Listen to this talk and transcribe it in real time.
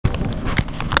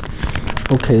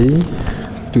Okay,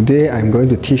 today I'm going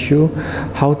to teach you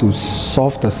how to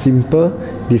solve the simple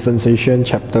differentiation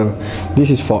chapter.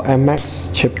 This is for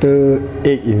MX chapter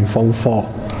 8 in Form 4.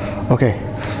 Okay,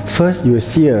 first you will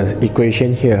see an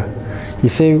equation here. You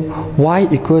say y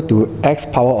equal to x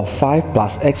power of 5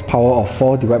 plus x power of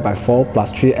 4 divided by 4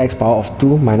 plus 3x power of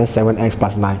 2 minus 7x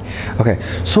plus 9. Okay,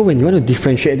 so when you want to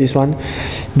differentiate this one,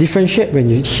 differentiate when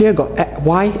you here got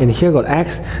y and here got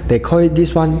x, they call it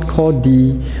this one called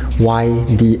dy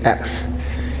dx.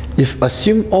 If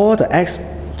assume all the x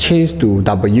change to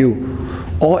w,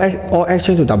 all x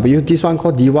change to w, this one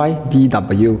called dy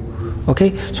dw.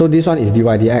 Okay, so this one is dy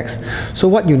dx. So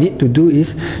what you need to do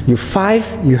is you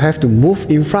have to move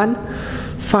in front,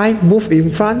 5 move in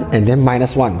front and then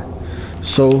minus 1.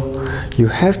 So you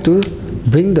have to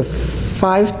bring the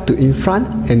 5 to in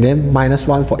front and then minus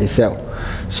 1 for itself.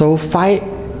 So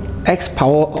 5x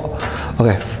power,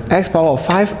 okay, x power of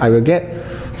 5, I will get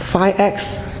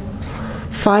 5x.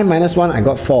 5 minus 1, I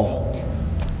got 4.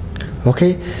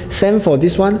 Okay, same for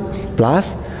this one,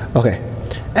 plus, okay,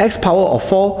 x power of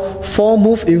 4, 4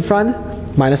 move in front,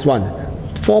 minus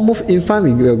 1. 4 move in front,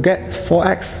 we will get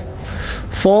 4x.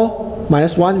 4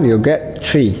 minus 1, we will get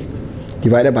 3,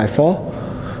 divided by 4.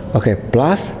 Okay,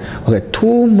 plus, okay,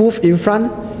 2 move in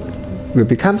front, will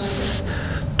become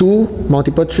 2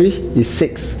 multiple 3 is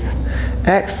 6.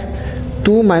 X,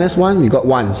 2 minus 1, we got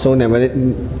 1. So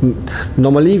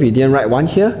normally we didn't write 1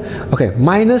 here. Okay,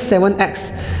 minus 7x.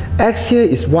 X here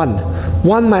is 1.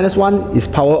 1 minus 1 is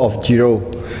power of 0.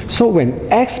 So when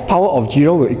x power of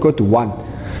 0 will equal to 1.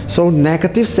 So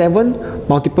negative 7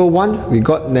 multiple 1, we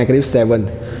got negative 7.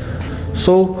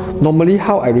 So normally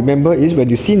how I remember is when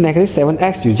you see negative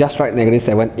 7x, you just write negative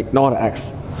 7, ignore the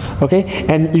x. Okay,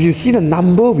 and if you see the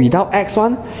number without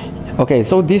x1, okay,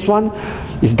 so this one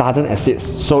is doesn't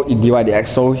exist, so it dy dx,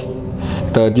 so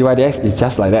the dy dx is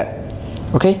just like that.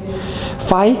 Okay,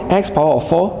 5x power of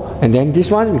 4, and then this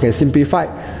one we can simplify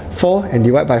 4 and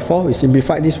divide by 4, we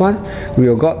simplify this one, we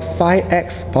will got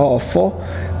 5x power of 4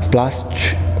 plus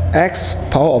x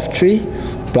power of 3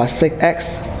 plus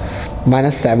 6x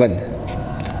minus 7.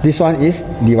 This one is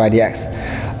dy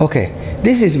dx. Okay,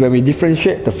 this is when we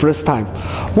differentiate the first time.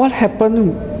 What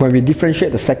happened when we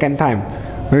differentiate the second time?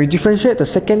 When we differentiate the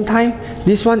second time,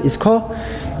 this one is called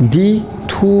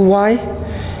d2y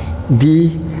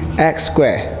dx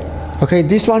squared. Okay,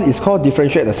 this one is called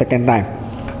differentiate the second time.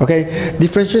 Okay,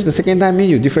 differentiate the second time means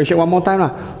you differentiate one more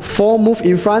time. 4 move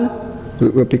in front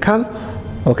will become,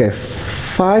 okay,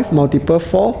 5 multiple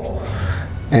 4,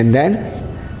 and then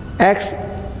x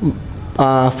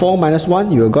 4 minus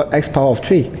 1, you will got x power of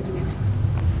 3.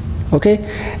 Okay,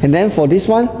 and then for this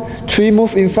one, 3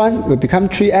 move in front will become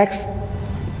 3x,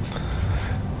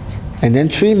 and then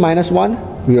 3 minus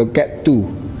 1 we will get 2,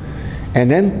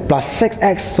 and then plus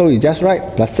 6x, so you just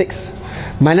write plus 6.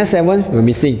 Minus 7 we're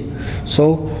missing,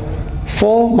 so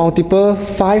 4 multiple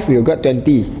 5 we will get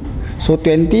 20. So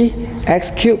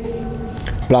 20x cubed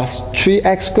plus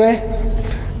 3x squared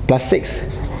plus 6.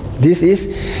 This is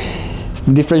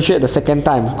differentiate the second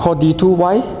time, called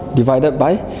d2y divided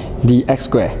by dx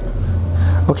squared.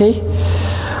 Okay,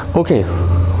 okay,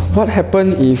 what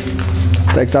happens if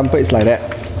the example is like that?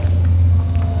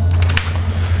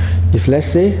 If let's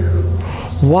say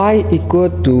y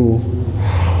equal to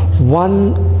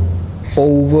 1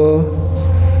 over,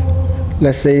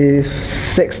 let's say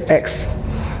 6x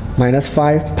minus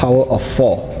 5 power of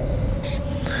 4.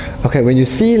 Okay, when you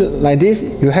see like this,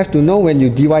 you have to know when you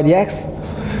dy dx,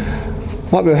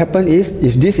 what will happen is,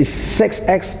 if this is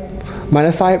 6x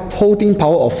minus 5 whole thing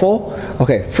power of 4,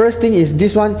 okay, first thing is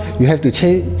this one, you have to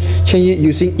change it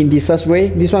using indices way.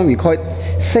 This one we call it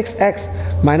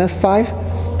 6x minus 5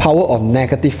 power of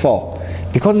negative 4.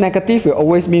 Because negative will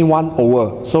always mean 1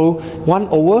 over. So 1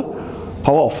 over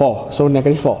power of 4, so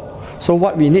negative 4. So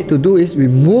what we need to do is we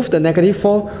move the negative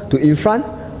 4 to in front,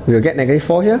 we will get negative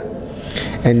 4 here.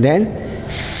 And then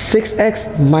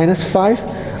 6x minus 5,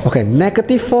 okay,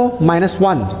 negative 4 minus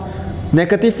 1.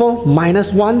 Negative 4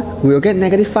 minus 1, we will get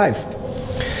negative 5.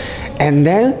 And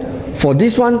then for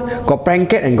this one, got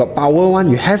bracket and got power 1,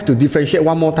 you have to differentiate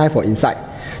one more time for inside.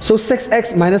 So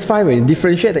 6x minus 5, when you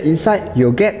differentiate the inside,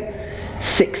 you'll get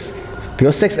 6.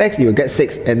 Because 6x, you will get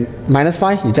 6. And minus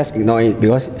 5, you just ignore it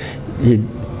because it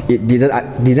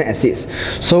didn't exist.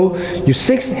 So you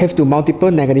 6 have to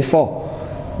multiple negative 4.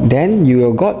 Then you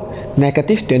will got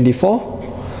negative 24.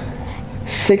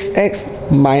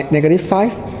 6x negative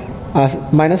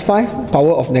 5 minus 5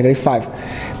 power of negative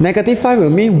 5. Negative 5 will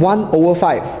mean 1 over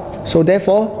 5. So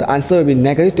therefore, the answer will be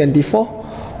negative 24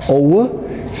 over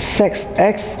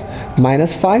 6x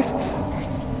minus 5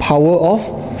 power of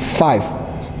 5.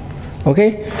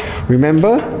 Okay,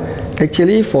 Remember,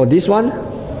 actually for this one,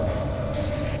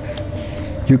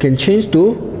 you can change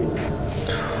to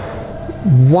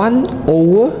 1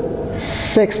 over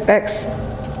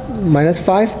 6x minus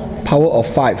 5 power of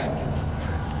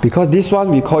 5. Because this one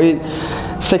we call it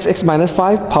 6x minus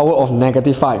 5 power of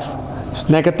negative 5.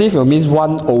 Negative will means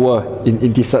 1 over in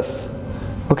integers.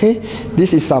 Okay,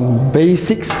 this is some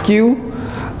basic skill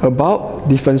about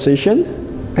differentiation,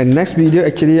 and next video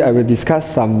actually I will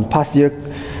discuss some past year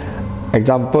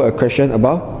example, a question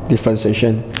about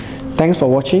differentiation. Thanks for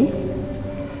watching.